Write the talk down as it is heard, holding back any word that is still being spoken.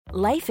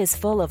Life is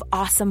full of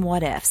awesome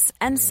what-ifs,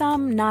 and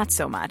some not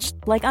so much,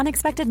 like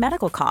unexpected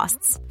medical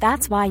costs.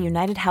 That's why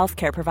United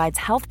Healthcare provides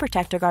Health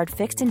Protector Guard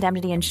fixed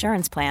indemnity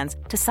insurance plans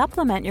to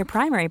supplement your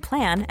primary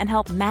plan and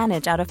help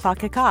manage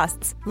out-of-pocket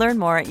costs. Learn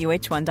more at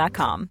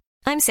uh1.com.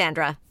 I'm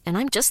Sandra, and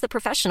I'm just the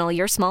professional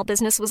your small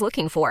business was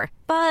looking for.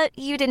 But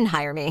you didn't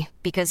hire me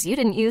because you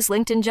didn't use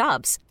LinkedIn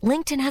Jobs.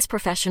 LinkedIn has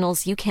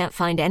professionals you can't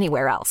find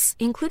anywhere else,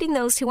 including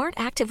those who aren't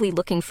actively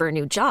looking for a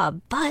new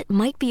job, but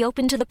might be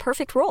open to the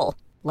perfect role,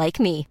 like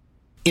me.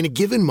 In a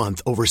given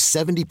month, over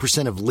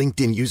 70% of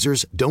LinkedIn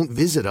users don't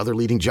visit other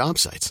leading job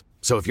sites.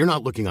 So if you're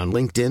not looking on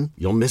LinkedIn,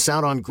 you'll miss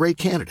out on great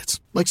candidates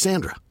like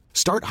Sandra.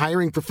 Start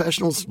hiring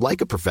professionals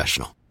like a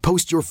professional.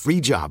 Post your free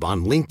job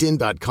on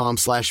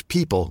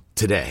linkedin.com/people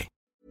today.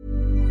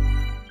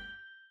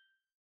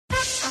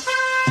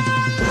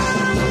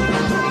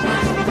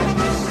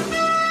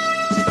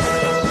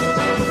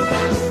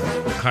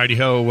 Heidi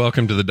ho,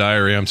 welcome to the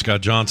diary. I'm Scott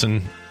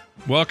Johnson.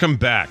 Welcome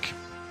back.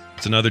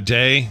 It's another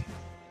day.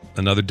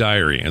 Another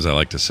diary, as I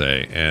like to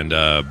say. And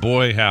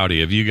boy,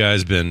 howdy, have you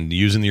guys been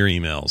using your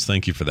emails?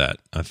 Thank you for that.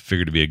 I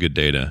figured it'd be a good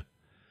day to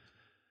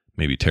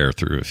maybe tear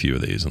through a few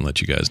of these and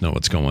let you guys know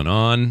what's going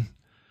on.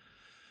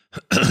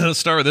 Let's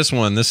start with this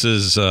one. This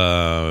is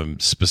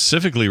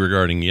specifically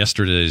regarding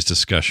yesterday's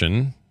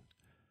discussion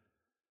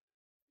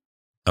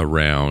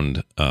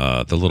around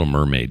The Little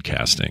Mermaid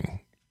casting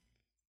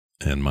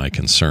and my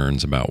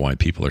concerns about why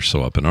people are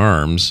so up in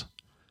arms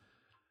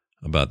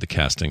about the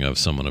casting of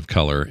someone of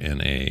color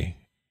in a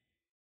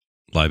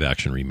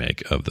live-action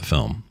remake of the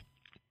film.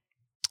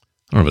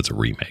 I don't know if it's a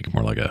remake,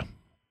 more like a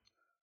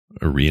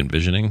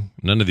re-envisioning.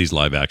 None of these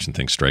live-action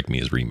things strike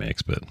me as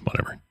remakes, but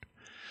whatever.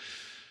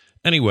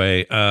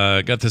 Anyway,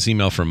 got this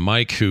email from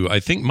Mike, who I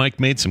think Mike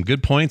made some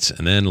good points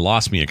and then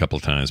lost me a couple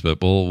of times,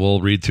 but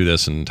we'll read through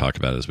this and talk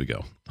about it as we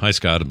go. Hi,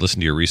 Scott. I've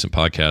listened to your recent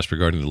podcast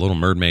regarding The Little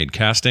Mermaid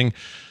casting.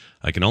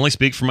 I can only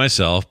speak for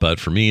myself, but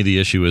for me, the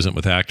issue isn't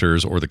with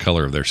actors or the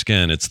color of their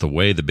skin. It's the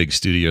way the big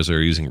studios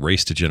are using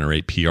race to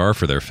generate PR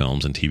for their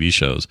films and TV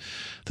shows.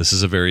 This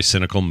is a very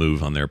cynical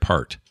move on their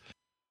part.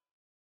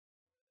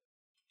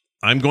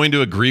 I'm going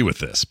to agree with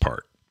this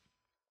part.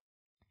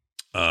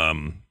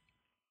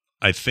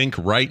 I think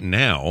right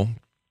now,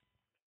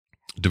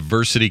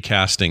 diversity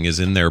casting is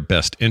in their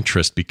best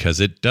interest because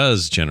it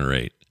does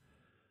generate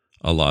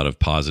a lot of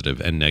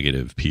positive and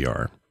negative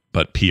PR,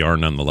 but PR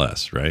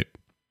nonetheless, right?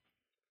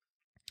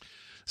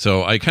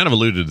 So I kind of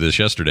alluded to this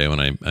yesterday when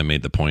I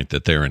made the point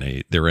that they're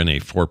in a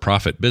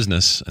for-profit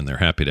business and they're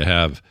happy to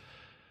have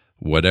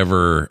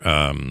whatever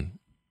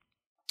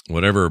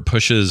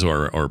pushes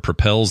or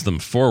propels them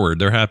forward.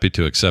 They're happy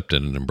to accept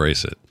it and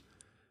embrace it.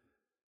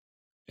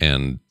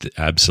 And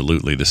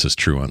absolutely, this is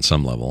true on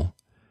some level.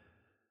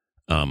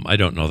 I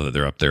don't know that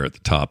they're up there at the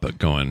top, but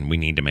going, we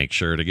need to make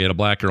sure to get a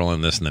black girl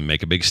in this and then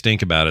make a big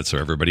stink about it so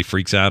everybody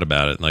freaks out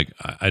about it. Like,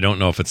 I don't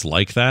know if it's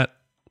like that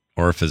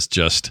or if it's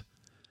just,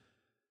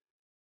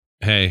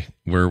 hey,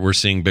 we're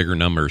seeing bigger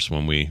numbers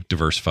when we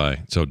diversify,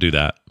 so do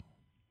that.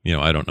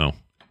 I don't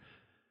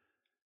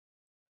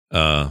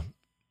know.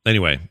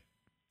 Anyway,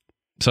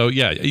 so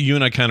yeah, you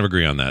and I kind of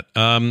agree on that.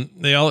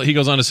 He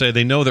goes on to say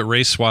they know that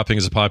race swapping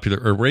a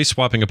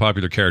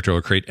popular character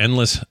will create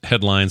endless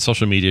headlines,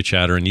 social media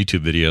chatter, and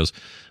YouTube videos,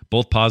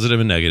 both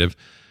positive and negative.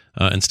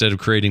 Instead of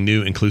creating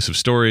new inclusive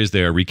stories,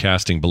 they are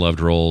recasting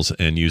beloved roles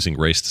and using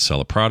race to sell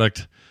a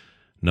product,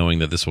 knowing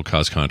that this will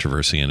cause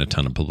controversy and a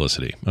ton of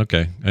publicity.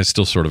 Okay, I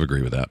still sort of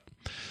agree with that.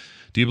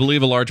 Do you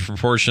believe a large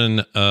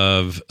proportion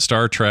of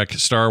Star Trek,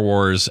 Star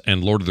Wars,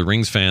 and Lord of the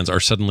Rings fans are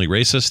suddenly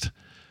racist?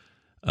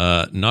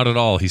 Not at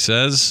all, he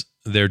says.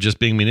 They're just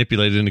being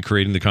manipulated into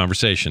creating the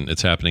conversation.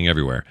 It's happening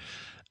everywhere.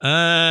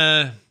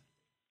 Okay,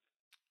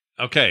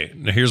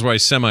 now here's why I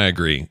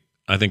semi-agree.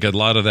 I think a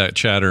lot of that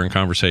chatter and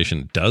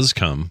conversation does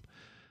come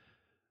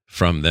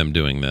from them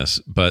doing this,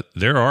 but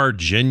there are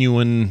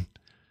genuine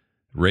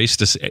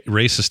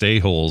racist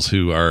a-holes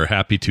who are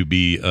happy to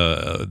be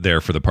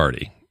there for the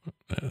party.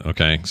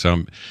 Okay,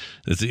 so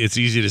it's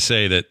easy to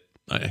say that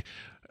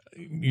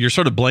you're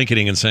sort of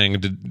blanketing and saying,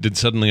 did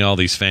suddenly all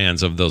these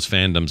fans of those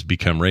fandoms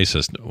become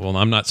racist? Well,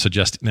 I'm not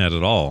suggesting that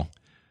at all.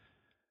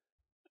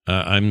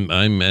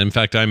 In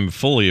fact, I'm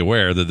fully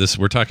aware that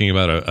we're talking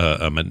about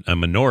a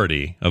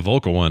minority, a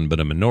vocal one, but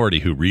a minority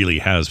who really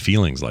has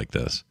feelings like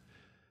this.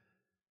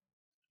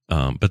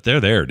 But they're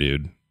there,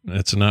 dude.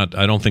 It's not.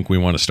 I don't think we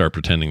want to start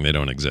pretending they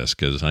don't exist,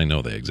 because I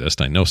know they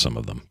exist. I know some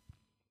of them.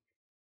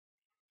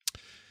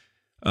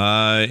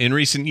 In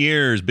recent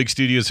years, big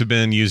studios have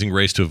been using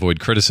race to avoid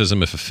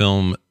criticism. If a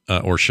film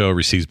or show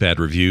receives bad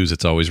reviews,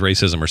 it's always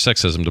racism or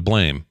sexism to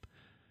blame,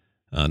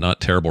 not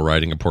terrible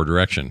writing or poor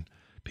direction.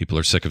 People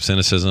are sick of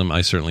cynicism.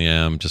 I certainly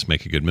am. Just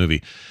make a good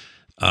movie.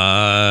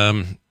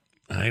 I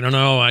don't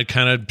know. I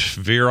kind of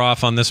veer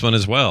off on this one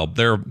as well.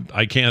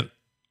 I can't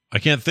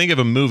think of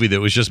a movie that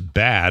was just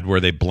bad where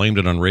they blamed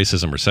it on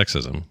racism or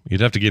sexism.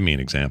 You'd have to give me an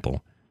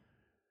example,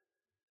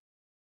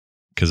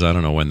 because I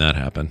don't know when that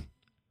happened.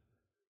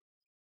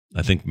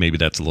 I think maybe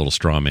that's a little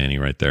straw man-y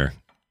right there,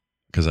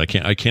 because I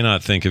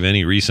cannot think of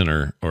any recent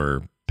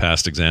or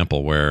past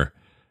example where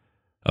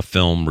a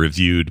film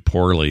reviewed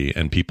poorly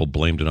and people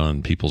blamed it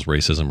on people's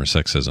racism or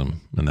sexism,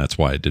 and that's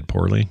why it did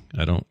poorly.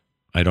 I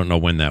don't know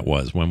when that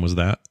was. When was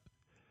that?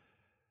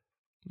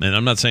 And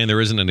I'm not saying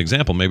there isn't an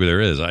example. Maybe there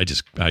is. I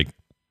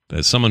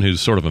as someone who's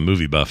sort of a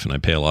movie buff and I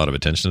pay a lot of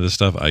attention to this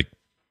stuff, I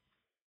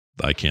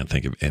can't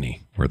think of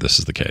any where this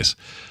is the case.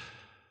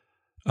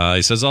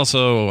 He says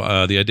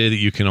also, the idea that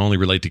you can only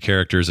relate to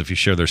characters if you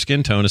share their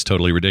skin tone is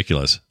totally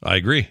ridiculous. I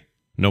agree.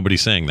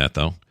 Nobody's saying that,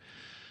 though.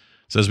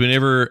 Says, we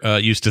never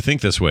used to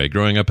think this way.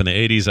 Growing up in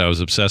the 80s, I was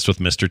obsessed with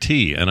Mr.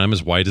 T, and I'm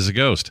as white as a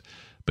ghost.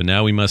 But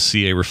now we must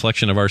see a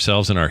reflection of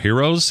ourselves in our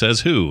heroes?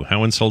 Says who?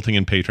 How insulting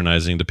and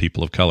patronizing to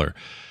people of color.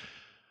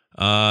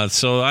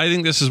 So I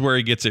think this is where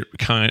he gets it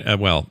a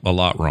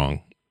lot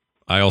wrong.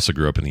 I also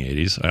grew up in the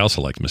 80s. I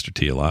also liked Mr.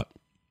 T a lot.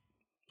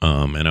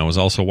 And I was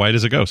also white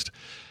as a ghost.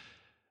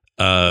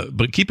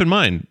 But keep in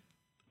mind,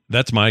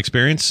 that's my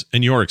experience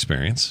and your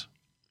experience.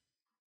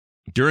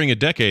 During a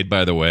decade,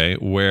 by the way,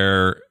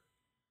 where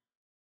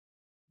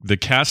the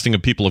casting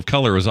of people of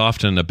color was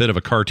often a bit of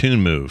a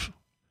cartoon move.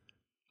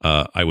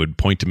 I would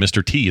point to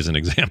Mr. T as an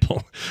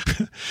example.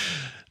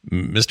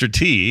 Mr.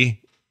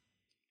 T,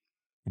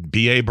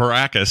 B.A.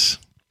 Baracus,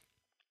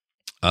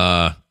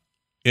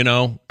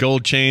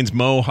 gold chains,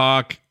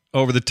 mohawk,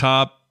 over the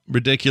top,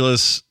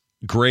 ridiculous,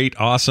 great,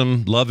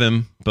 awesome, love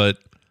him, but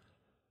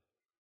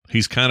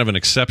he's kind of an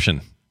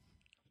exception.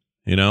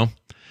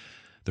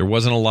 There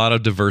wasn't a lot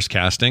of diverse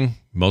casting.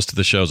 Most of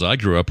the shows I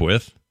grew up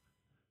with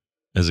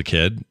as a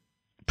kid,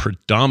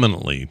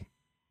 predominantly,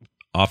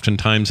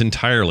 oftentimes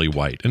entirely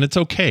white. And it's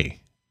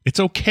okay. It's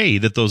okay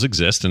that those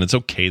exist, and it's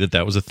okay that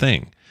that was a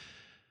thing.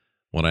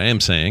 What I am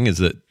saying is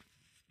that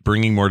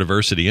bringing more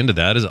diversity into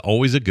that is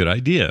always a good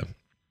idea.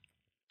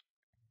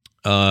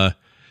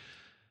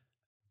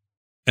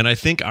 And I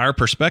think our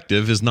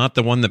perspective is not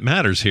the one that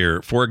matters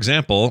here. For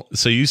example,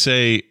 so you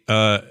say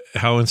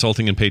how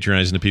insulting and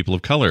patronizing to people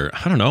of color.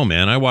 I don't know,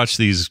 man. I watch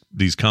these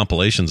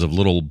compilations of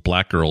little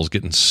black girls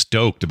getting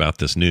stoked about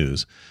this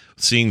news,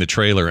 seeing the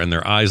trailer and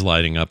their eyes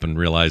lighting up and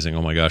realizing,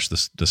 oh my gosh,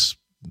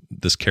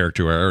 this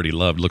character I already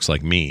loved looks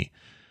like me.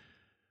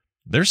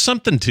 There's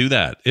something to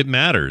that. It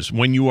matters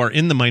when you are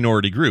in the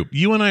minority group.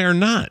 You and I are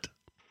not.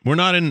 We're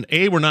not in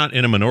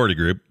a minority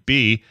group.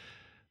 B,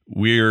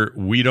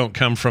 we don't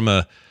come from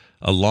a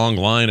long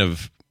line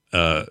of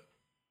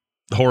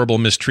horrible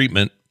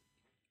mistreatment,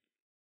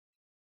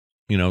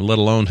 let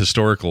alone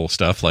historical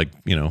stuff like,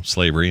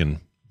 slavery and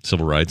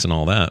civil rights and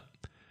all that.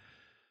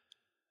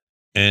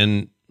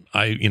 And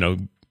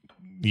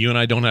you and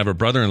I don't have a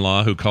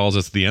brother-in-law who calls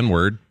us the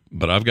N-word,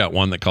 but I've got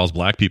one that calls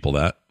black people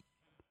that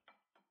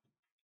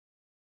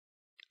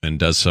and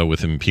does so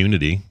with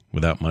impunity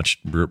without much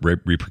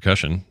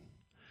repercussion.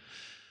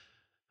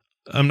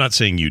 I'm not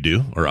saying you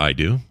do or I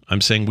do.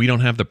 I'm saying we don't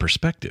have the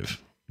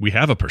perspective. We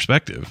have a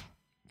perspective,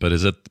 but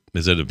is it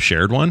a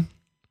shared one?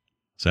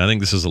 So I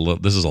think this is a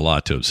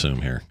lot to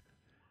assume here.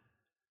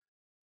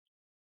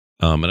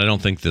 And I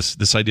don't think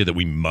this idea that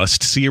we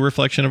must see a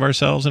reflection of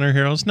ourselves in our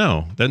heroes.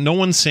 No, that no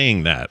one's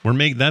saying that. You're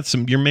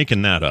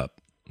making that up.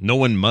 No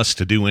one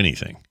must do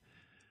anything.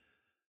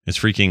 It's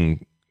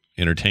freaking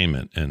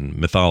entertainment and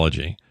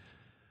mythology.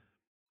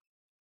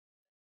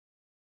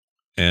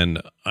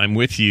 And I'm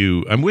with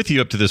you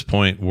up to this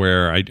point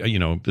where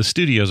the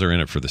studios are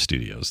in it for the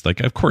studios. Like,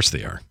 of course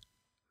they are.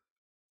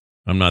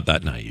 I'm not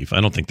that naive.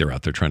 I don't think they're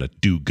out there trying to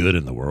do good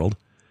in the world.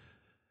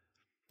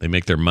 They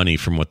make their money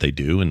from what they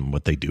do, and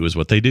what they do is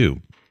what they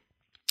do.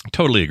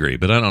 Totally agree,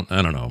 but I don't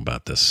know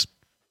about this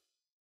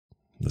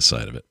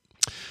side of it.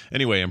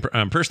 Anyway,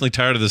 I'm personally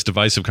tired of this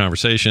divisive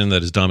conversation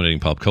that is dominating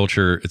pop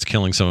culture. It's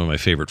killing some of my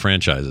favorite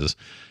franchises,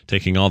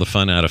 taking all the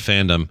fun out of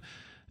fandom,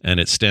 and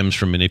it stems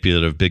from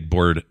manipulative big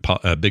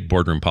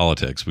boardroom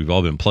politics. We've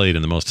all been played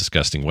in the most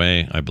disgusting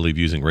way. I believe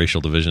using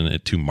racial division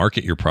to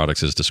market your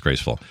products is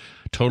disgraceful.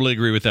 Totally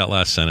agree with that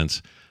last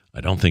sentence.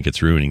 I don't think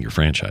it's ruining your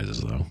franchises,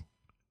 though.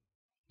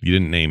 You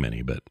didn't name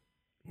any, but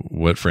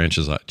what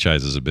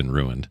franchises have been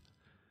ruined?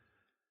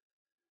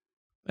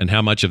 And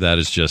how much of that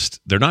is just,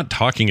 they're not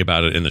talking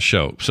about it in the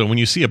show. So when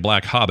you see a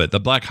Black Hobbit, the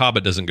Black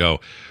Hobbit doesn't go,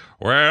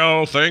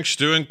 well, thanks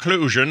to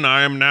inclusion,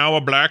 I am now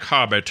a Black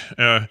Hobbit.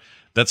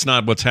 That's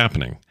not what's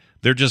happening.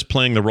 They're just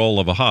playing the role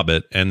of a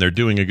hobbit, and they're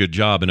doing a good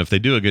job. And if they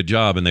do a good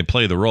job and they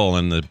play the role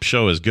and the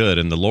show is good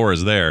and the lore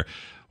is there,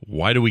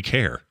 why do we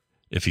care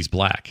if he's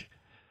black?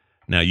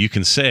 Now, you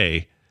can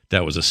say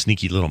that was a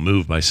sneaky little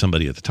move by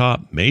somebody at the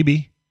top.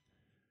 Maybe.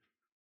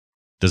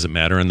 Does it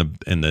matter in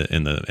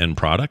the end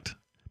product?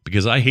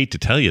 Because I hate to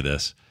tell you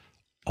this,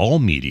 all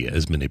media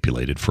is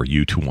manipulated for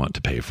you to want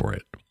to pay for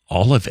it.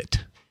 All of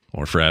it.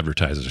 Or for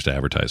advertisers to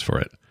advertise for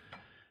it.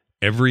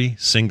 Every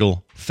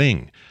single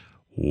thing.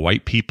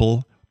 White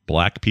people,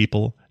 black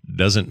people,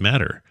 doesn't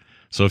matter.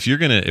 So if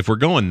we're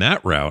going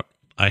that route,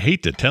 I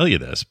hate to tell you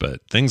this, but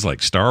things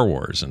like Star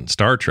Wars and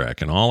Star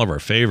Trek and all of our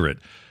favorite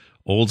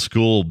old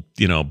school,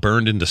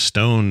 burned into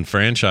stone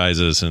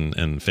franchises and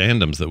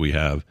fandoms that we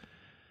have,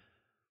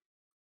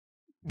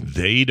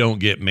 they don't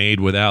get made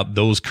without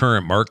those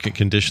current market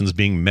conditions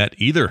being met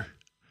either.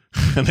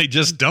 And they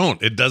just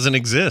don't. It doesn't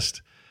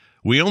exist.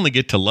 We only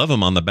get to love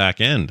them on the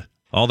back end.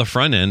 All the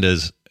front end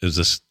does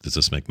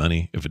this make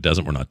money? If it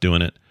doesn't, we're not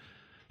doing it.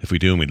 If we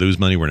do and we lose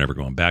money, we're never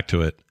going back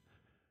to it.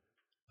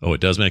 Oh,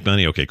 it does make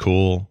money? Okay,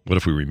 cool. What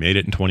if we remade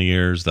it in 20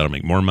 years? That'll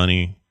make more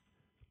money.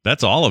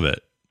 That's all of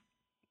it.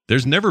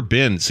 There's never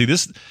been,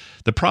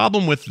 the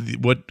problem with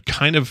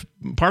part of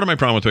my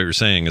problem with what you're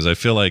saying is I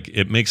feel like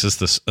it makes us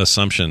this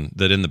assumption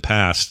that in the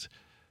past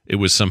it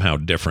was somehow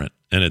different,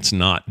 and it's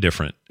not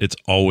different. It's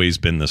always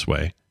been this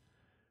way.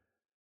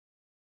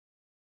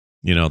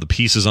 You know, the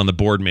pieces on the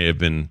board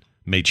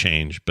may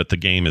change, but the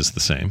game is the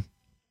same.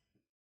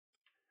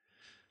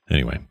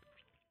 Anyway,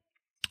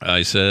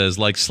 he says,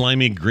 like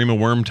slimy Grima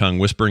Wormtongue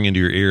whispering into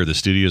your ear, the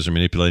studios are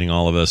manipulating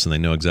all of us and they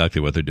know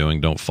exactly what they're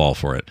doing. Don't fall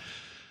for it.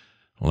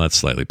 Well, that's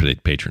slightly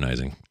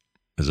patronizing,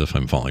 as if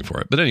I'm falling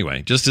for it. But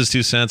anyway, just his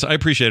 2 cents. I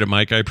appreciate it,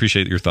 Mike. I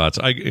appreciate your thoughts.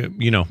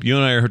 You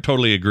and I are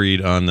totally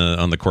agreed on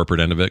the corporate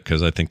end of it,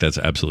 because I think that's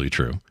absolutely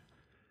true.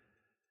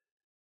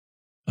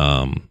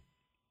 But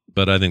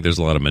I think there's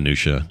a lot of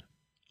minutia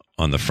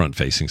on the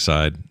front-facing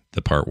side,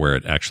 the part where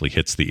it actually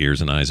hits the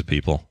ears and eyes of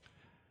people.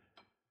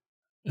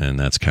 And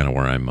that's kind of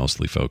where I'm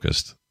mostly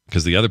focused.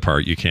 Because the other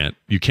part, you can't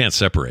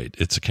separate.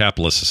 It's a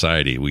capitalist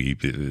society.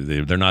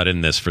 They're not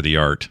in this for the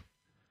art.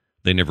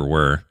 They never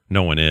were.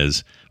 No one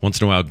is.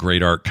 Once in a while,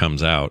 great art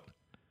comes out,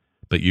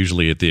 but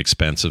usually at the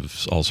expense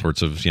of all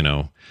sorts of,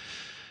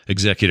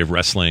 executive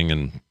wrestling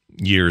and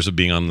years of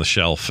being on the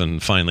shelf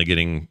and finally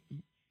getting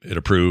it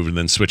approved and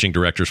then switching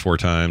directors 4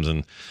 times.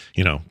 And,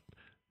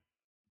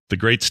 the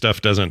great stuff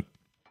doesn't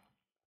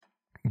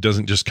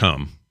just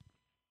come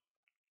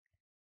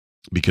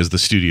because the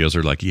studios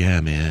are like, yeah,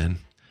 man,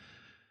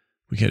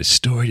 we got a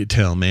story to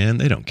tell, man.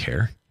 They don't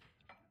care.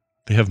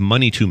 They have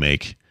money to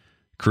make.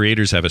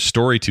 Creators have a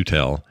story to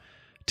tell.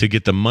 To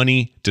get the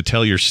money to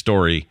tell your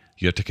story,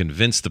 you have to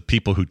convince the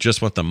people who just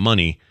want the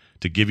money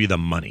to give you the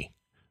money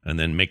and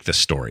then make the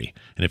story.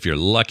 And if you're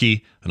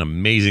lucky, an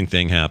amazing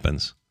thing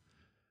happens,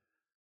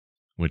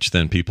 which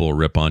then people will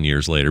rip on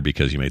years later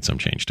because you made some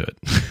change to it.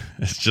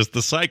 It's just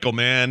the cycle,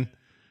 man.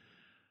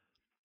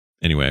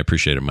 Anyway, I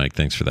appreciate it, Mike.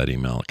 Thanks for that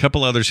email. A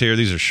couple others here.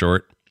 These are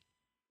short.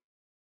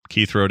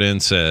 Keith wrote in,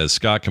 says,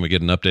 Scott, can we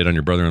get an update on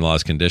your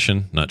brother-in-law's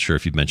condition? Not sure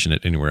if you'd mentioned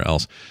it anywhere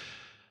else.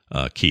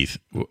 Keith,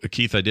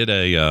 I did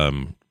a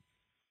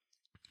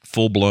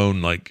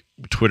full-blown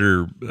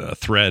Twitter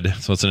thread.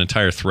 So it's an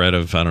entire thread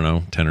of,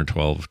 10 or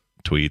 12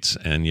 tweets.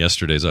 And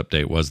yesterday's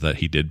update was that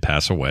he did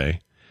pass away.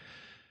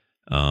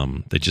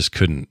 They just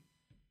couldn't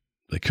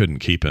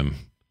keep him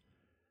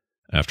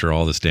after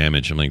all this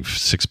damage.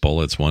 6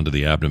 bullets, 1 to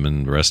the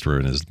abdomen, the rest were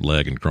in his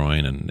leg and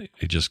groin, and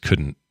he just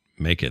couldn't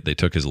make it. They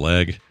took his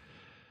leg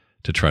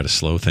to try to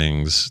slow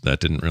things. That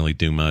didn't really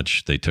do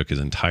much. They took his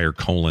entire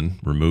colon,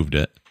 removed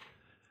it.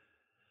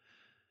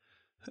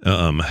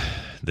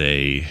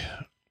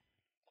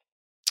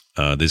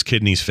 His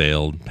kidneys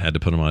failed, had to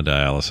put him on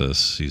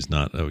dialysis. He's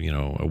not,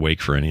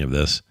 awake for any of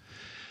this.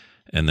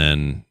 And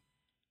then,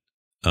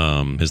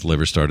 his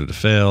liver started to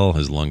fail.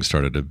 His lungs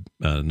started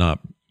to not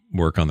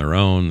work on their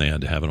own. They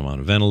had to have him on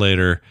a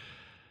ventilator.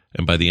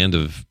 And by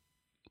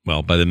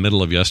the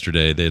middle of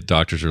yesterday, the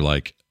doctors are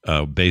like,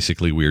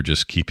 basically, we're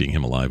just keeping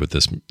him alive with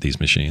these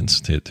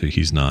machines.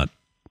 He's not.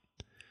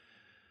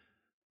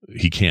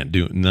 He can't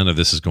do, none of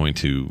this is going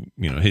to,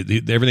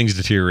 everything's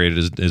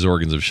deteriorated. His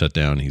organs have shut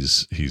down.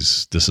 This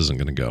isn't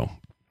going to go.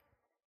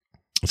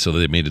 So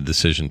they made a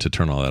decision to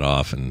turn all that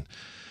off. And,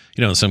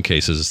 in some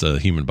cases the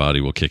human body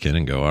will kick in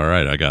and go, all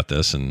right, I got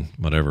this and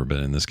whatever. But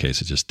in this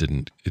case, it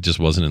just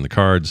wasn't in the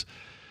cards.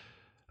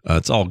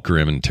 It's all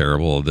grim and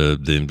terrible.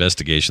 The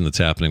investigation that's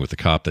happening with the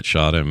cop that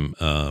shot him,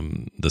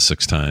 the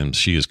 6 times,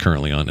 she is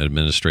currently on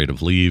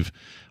administrative leave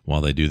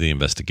while they do the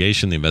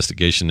investigation. The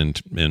investigation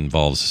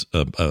involves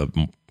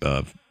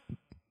a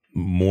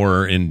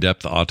more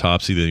in-depth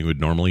autopsy than you would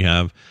normally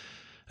have.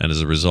 And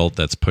as a result,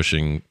 that's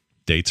pushing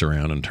dates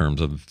around in terms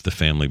of the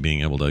family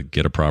being able to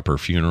get a proper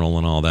funeral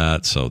and all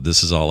that. So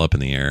this is all up in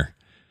the air.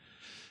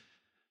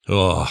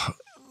 Oh,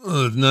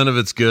 none of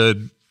it's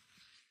good.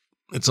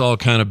 It's all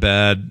kind of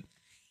bad.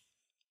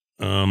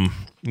 The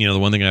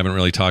one thing I haven't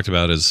really talked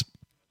about is,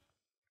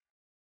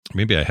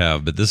 maybe I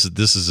have, but this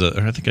is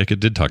I think I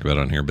did talk about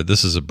it on here, but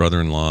this is a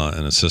brother-in-law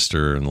and a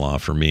sister-in-law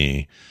for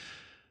me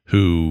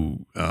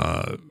who,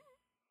 of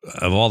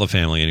all the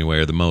family anyway,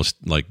 are the most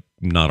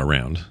not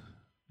around.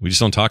 We just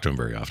don't talk to them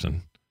very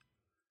often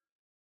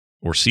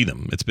or see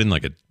them. It's been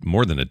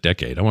more than a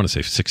decade. I want to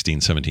say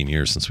 16, 17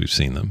 years since we've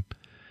seen them.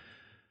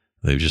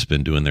 They've just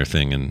been doing their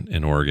thing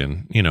in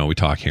Oregon. We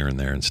talk here and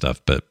there and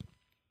stuff, but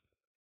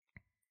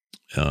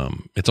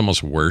it's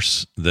almost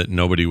worse that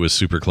nobody was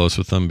super close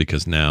with them,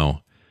 because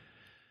now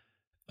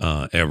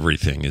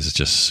everything is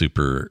just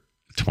super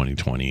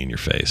 2020 in your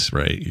face,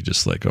 right? You're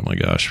just like, oh my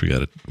gosh, we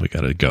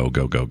gotta go.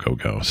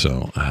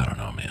 So I don't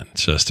know, man.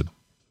 It's just a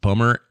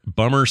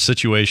bummer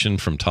situation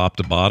from top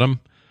to bottom.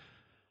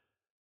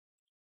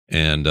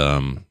 And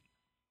I'm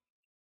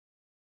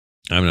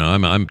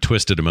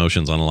twisted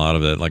emotions on a lot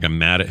of it. I'm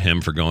mad at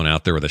him for going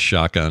out there with a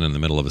shotgun in the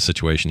middle of a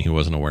situation he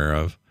wasn't aware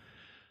of.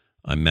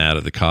 I'm mad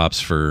at the cops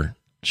for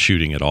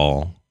shooting at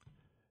all.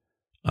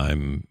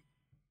 I'm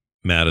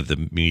mad at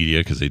the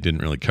media because they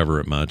didn't really cover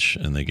it much,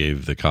 and they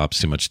gave the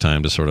cops too much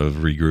time to sort of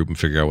regroup and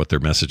figure out what their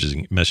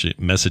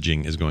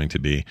messaging is going to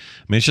be. I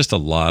mean, it's just a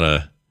lot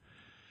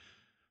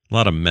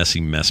of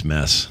messy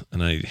mess,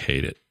 and I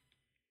hate it.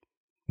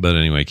 But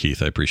anyway,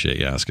 Keith, I appreciate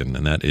you asking,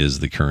 and that is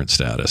the current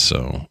status.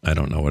 So I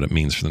don't know what it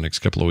means for the next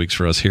couple of weeks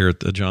for us here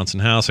at the Johnson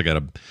house. I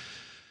got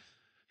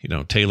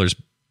Taylor's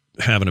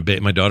having a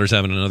baby. My daughter's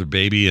having another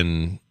baby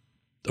in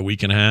a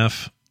week and a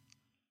half.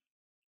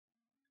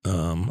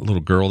 A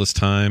little girl this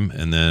time,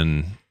 and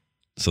then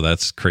so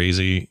that's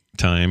crazy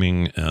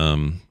timing.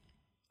 I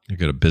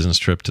got a business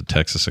trip to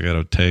Texas I got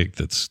to take.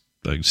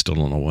 I still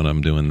don't know when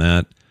I'm doing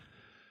that.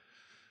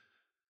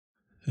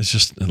 It's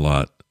just a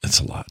lot. It's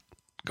a lot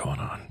going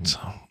on. So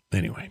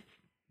anyway,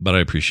 but I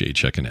appreciate you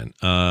checking in.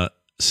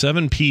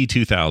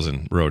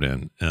 7P2000 wrote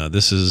in.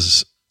 This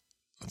is.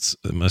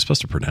 Am I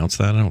supposed to pronounce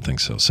that? I don't think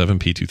so.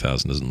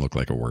 7P2000 doesn't look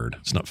like a word.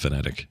 It's not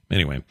phonetic.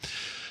 Anyway.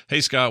 Hey,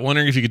 Scott,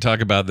 wondering if you could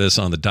talk about this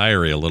on the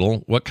diary a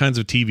little. What kinds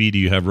of TV do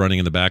you have running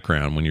in the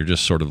background when you're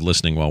just sort of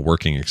listening while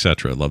working,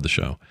 etc.? Love the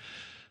show.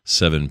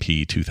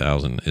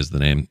 7P2000 is the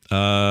name.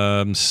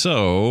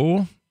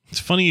 So it's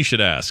funny you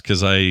should ask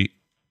because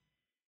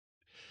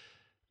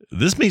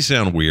this may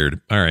sound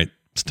weird. All right.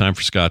 It's time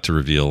for Scott to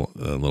reveal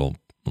a little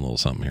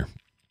something here.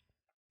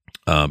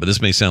 But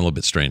this may sound a little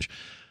bit strange.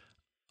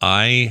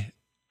 I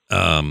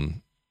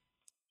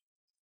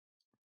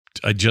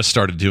just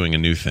started doing a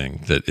new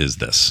thing that is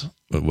this,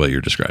 what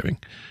you're describing.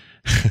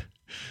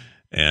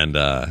 and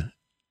that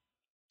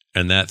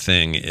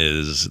thing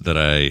is that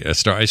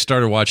I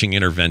started watching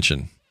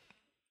Intervention,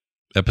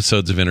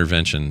 episodes of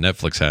Intervention.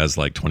 Netflix has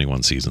like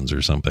 21 seasons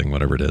or something,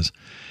 whatever it is.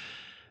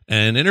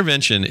 And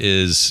Intervention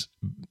is,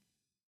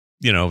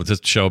 it's a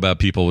show about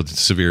people with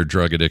severe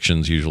drug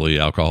addictions, usually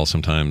alcohol,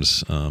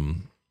 sometimes,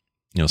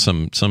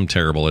 some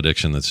terrible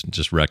addiction that's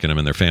just wrecking them,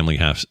 and their family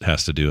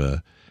has to do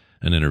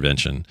an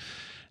intervention.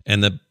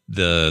 And the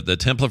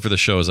template for the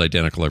show is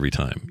identical every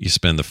time. You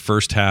spend the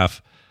first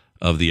half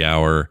of the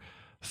hour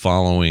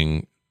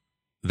following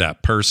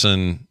that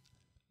person,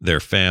 their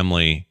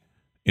family,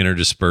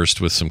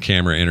 interdispersed with some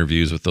camera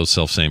interviews with those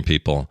self-same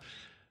people.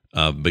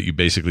 But you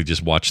basically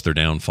just watch their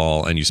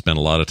downfall, and you spend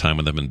a lot of time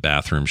with them in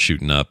bathrooms,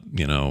 shooting up,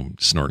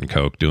 snorting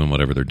coke, doing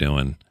whatever they're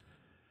doing.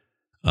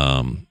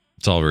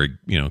 It's all very,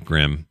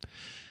 grim.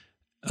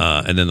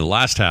 And then the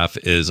last half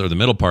or the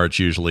middle part's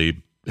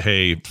usually,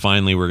 hey,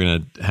 finally we're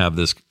going to have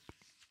this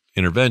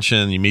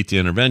intervention. You meet the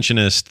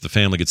interventionist. The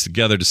family gets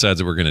together,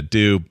 decides what we're going to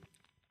do.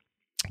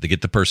 They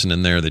get the person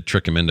in there. They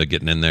trick him into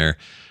getting in there.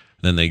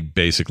 Then they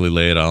basically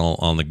lay it all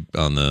on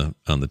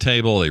the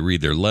table. They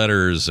read their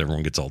letters.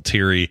 Everyone gets all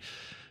teary.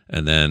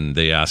 And then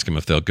they ask them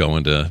if they'll go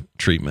into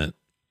treatment.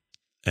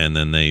 And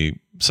then they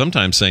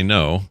sometimes say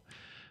no,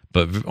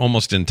 but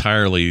almost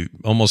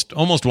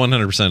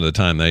 100% of the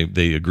time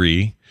they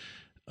agree.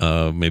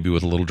 Maybe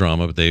with a little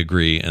drama, but they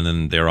agree. And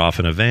then they're off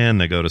in a van.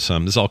 They go to this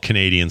is all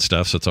Canadian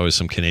stuff. So it's always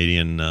some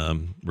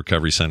Canadian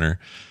recovery center.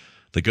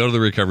 They go to the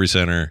recovery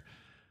center,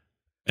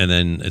 and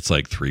then it's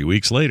like 3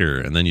 weeks later.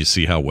 And then you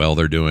see how well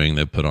they're doing.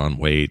 They put on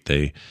weight.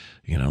 They,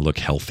 look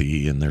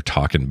healthy, and they're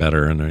talking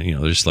better, and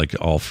they're just like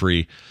all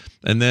free.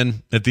 And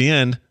then at the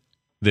end,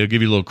 they'll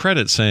give you a little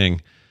credit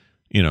saying,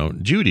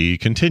 Judy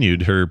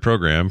continued her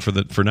program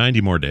for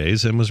 90 more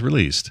days and was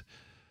released.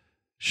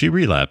 She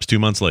relapsed 2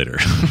 months later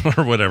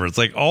or whatever. It's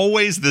like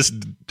always this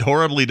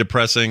horribly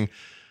depressing,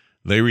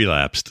 they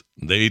relapsed.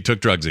 They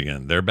took drugs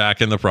again. They're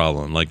back in the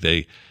problem.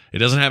 It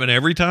doesn't happen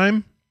every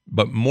time,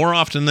 but more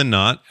often than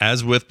not,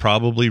 as with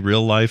probably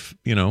real life,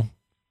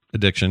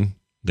 addiction,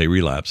 they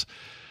relapse.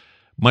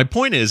 My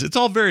point is, it's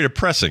all very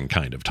depressing,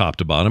 kind of top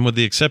to bottom, with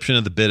the exception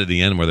of the bit at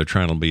the end where they're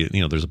trying to be,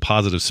 there's a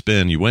positive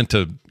spin. You went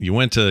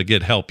to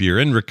get help. You're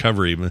in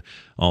recovery,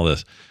 all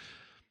this.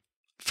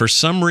 For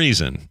some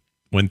reason,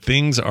 when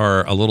things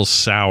are a little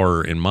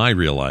sour in my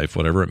real life,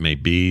 whatever it may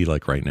be,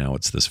 like right now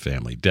it's this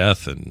family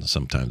death and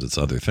sometimes it's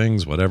other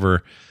things,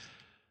 whatever,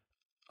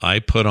 I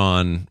put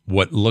on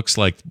what looks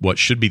like what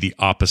should be the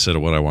opposite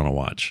of what I want to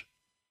watch.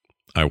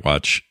 I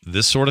watch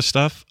this sort of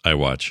stuff. I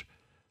watch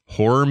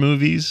horror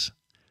movies.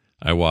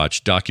 I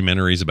watch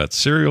documentaries about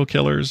serial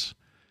killers.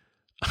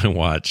 I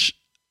watch,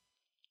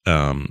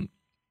 I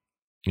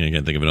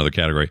can't think of another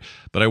category,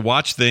 but I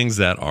watch things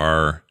that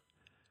are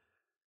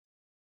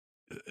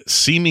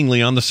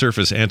seemingly on the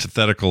surface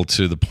antithetical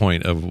to the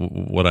point of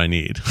what I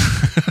need.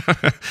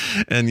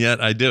 And yet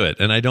I do it.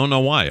 And I don't know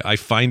why. I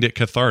find it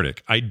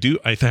cathartic. I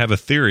have a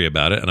theory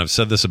about it. And I've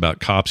said this about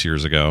Cops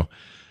years ago.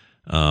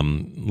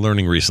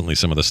 Learning recently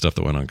some of the stuff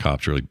that went on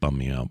Cops really bummed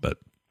me out. But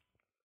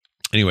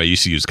anyway, I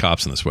used to use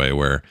Cops in this way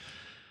where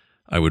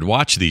I would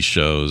watch these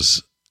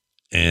shows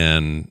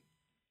and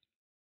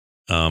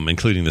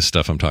including the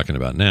stuff I'm talking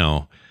about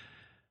now.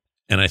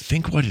 And I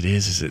think what it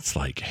is it's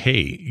like,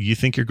 hey, you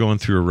think you're going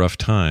through a rough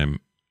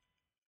time?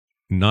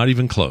 Not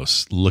even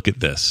close. Look at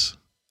this.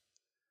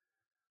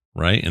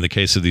 Right? In the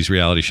case of these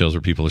reality shows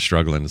where people are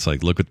struggling, it's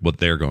like, look at what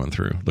they're going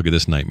through. Look at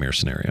this nightmare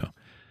scenario.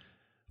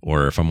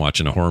 Or if I'm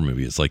watching a horror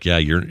movie, it's like, yeah,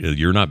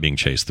 you're not being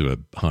chased through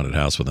a haunted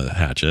house with a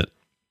hatchet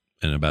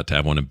and about to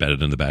have one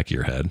embedded in the back of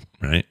your head,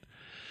 right?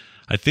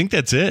 I think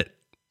that's it.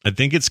 I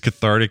think it's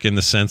cathartic in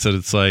the sense that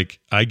it's like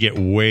I get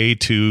way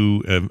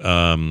too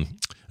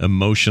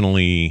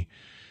emotionally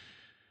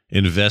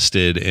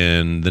invested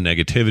in the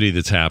negativity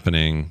that's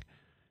happening.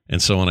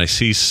 And so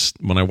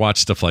when I watch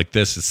stuff like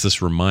this, it's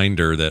this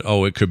reminder that,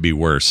 oh, it could be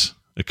worse.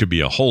 It could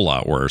be a whole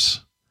lot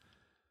worse.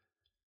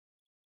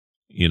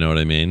 You know what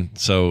I mean?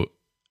 So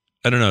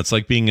I don't know. It's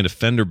like being in a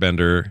fender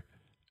bender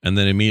and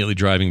then immediately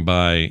driving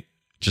by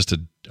just a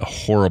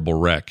horrible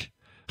wreck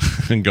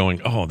and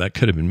going, oh, that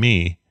could have been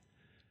me.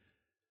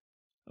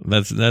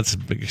 That's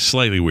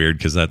slightly weird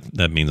because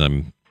that means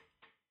I'm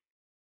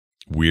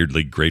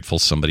weirdly grateful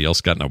somebody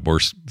else got in a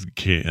worse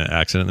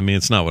accident than me.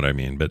 It's not what I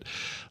mean, but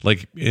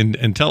like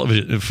in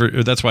television,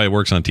 that's why it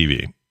works on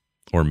TV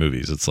or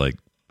movies. It's like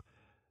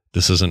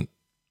this isn't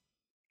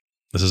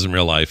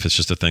real life. It's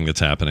just a thing that's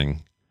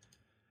happening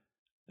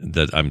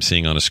that I'm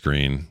seeing on a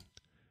screen.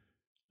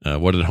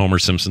 What did Homer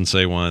Simpson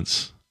say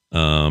once?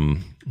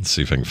 Let's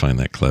see if I can find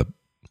that clip.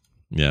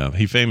 Yeah,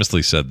 he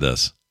famously said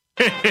this.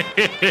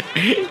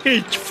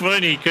 It's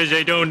funny because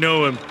I don't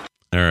know him.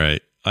 All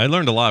right. I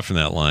learned a lot from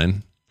that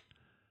line.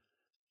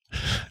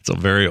 It's a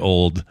very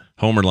old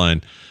Homer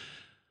line,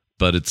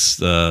 but it's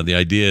the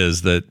idea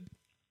is that,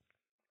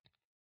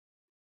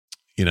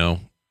 you know,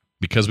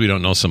 because we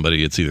don't know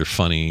somebody, it's either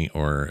funny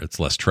or it's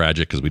less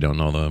tragic because we don't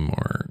know them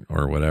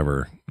or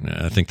whatever.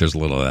 I think there's a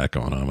little of that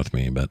going on with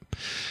me, but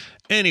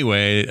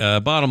anyway,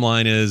 bottom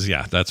line is,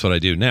 yeah, that's what I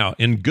do. Now,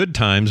 in good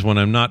times when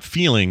I'm not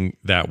feeling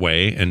that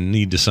way and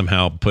need to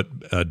somehow put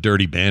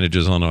dirty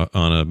bandages on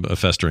a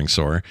festering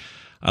sore,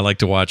 I like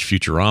to watch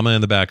Futurama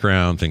in the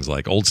background, things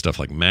like old stuff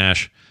like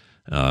MASH,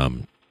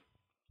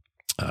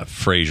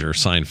 Frasier,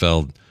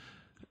 Seinfeld,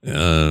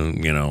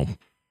 you know,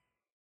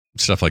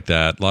 stuff like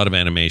that. A lot of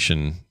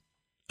animation,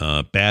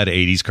 bad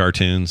 80s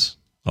cartoons.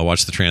 I'll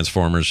watch the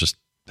Transformers, just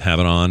have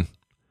it on,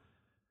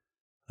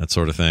 that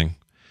sort of thing.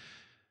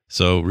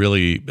 So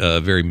really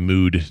very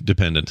mood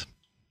dependent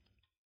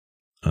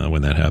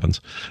when that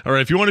happens. All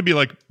right, if you want to be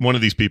like one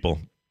of these people,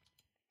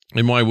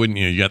 and why wouldn't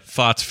you? You got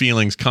thoughts,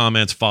 feelings,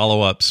 comments,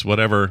 follow-ups,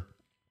 whatever.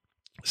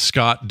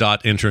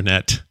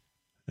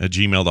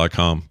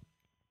 Scott.internet@gmail.com.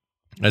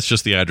 That's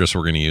just the address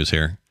we're going to use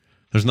here.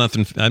 There's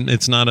nothing.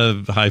 It's not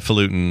a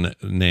highfalutin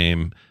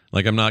name.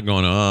 Like I'm not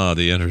going, oh,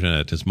 the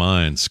internet is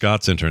mine.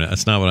 Scott's internet.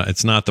 That's not what.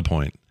 It's not the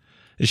point.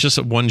 It's just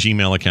one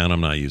Gmail account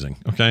I'm not using.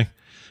 Okay.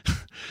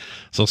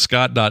 So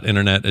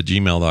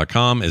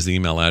scott.internet@gmail.com is the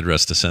email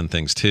address to send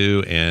things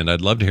to. And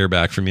I'd love to hear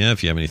back from you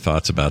if you have any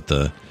thoughts about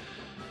the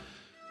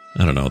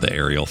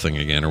aerial thing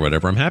again or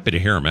whatever. I'm happy to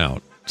hear them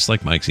out. Just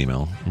like Mike's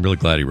email. I'm really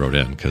glad he wrote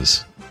in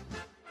because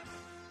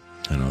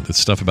I know the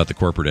stuff about the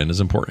corporate end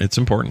is important. It's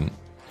important.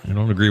 I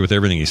don't agree with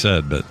everything he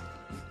said, but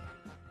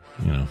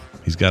you know,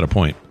 he's got a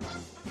point.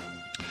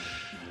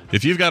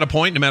 If you've got a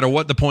point, no matter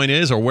what the point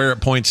is or where it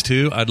points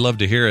to, I'd love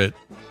to hear it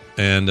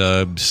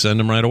and send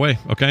them right away.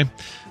 Okay.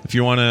 If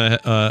you want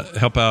to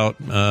help out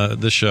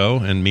this show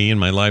and me and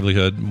my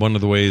livelihood, one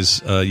of the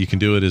ways you can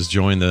do it is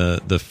join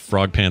the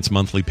Frog Pants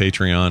monthly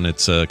Patreon.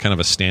 It's kind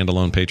of a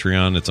standalone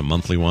Patreon. It's a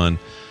monthly one.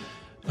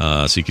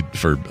 So you could,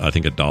 for I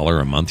think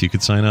 $1 a month, you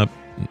could sign up.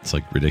 It's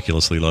like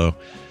ridiculously low.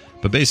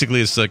 But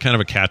basically, it's kind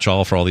of a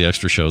catch-all for all the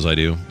extra shows I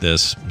do.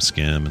 This,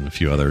 Skim, and a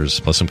few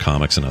others, plus some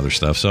comics and other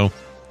stuff. So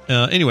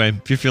anyway,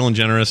 if you're feeling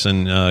generous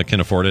and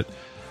can afford it,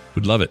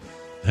 we'd love it.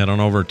 Head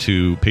on over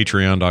to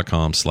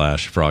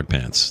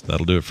patreon.com/frogpants.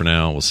 That'll do it for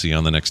now. We'll see you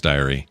on the next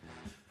diary.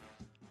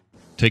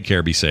 Take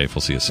care. Be safe.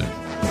 We'll see you soon.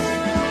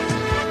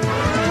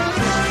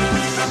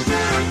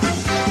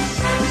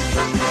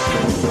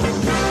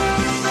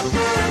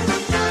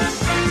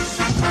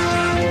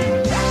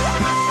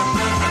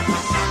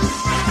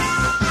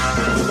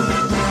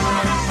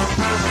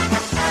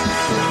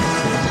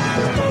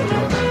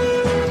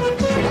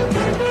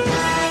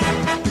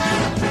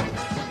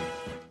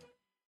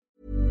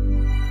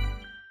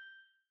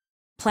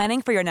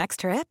 Planning for your next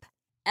trip?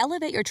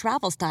 Elevate your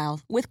travel style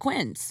with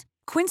Quince.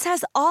 Quince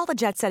has all the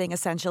jet-setting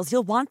essentials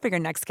you'll want for your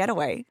next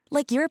getaway,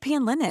 like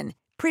European linen,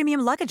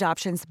 premium luggage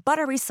options,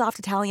 buttery soft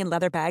Italian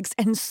leather bags,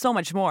 and so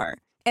much more.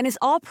 And is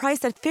all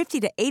priced at 50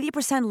 to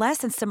 80% less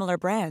than similar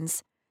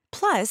brands.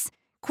 Plus,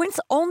 Quince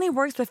only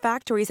works with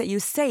factories that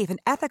use safe and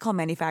ethical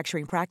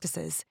manufacturing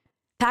practices.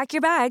 Pack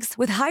your bags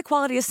with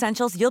high-quality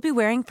essentials you'll be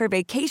wearing for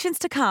vacations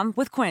to come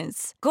with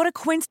Quince. Go to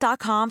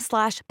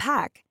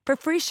quince.com/pack for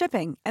free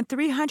shipping and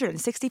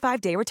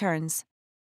 365-day returns.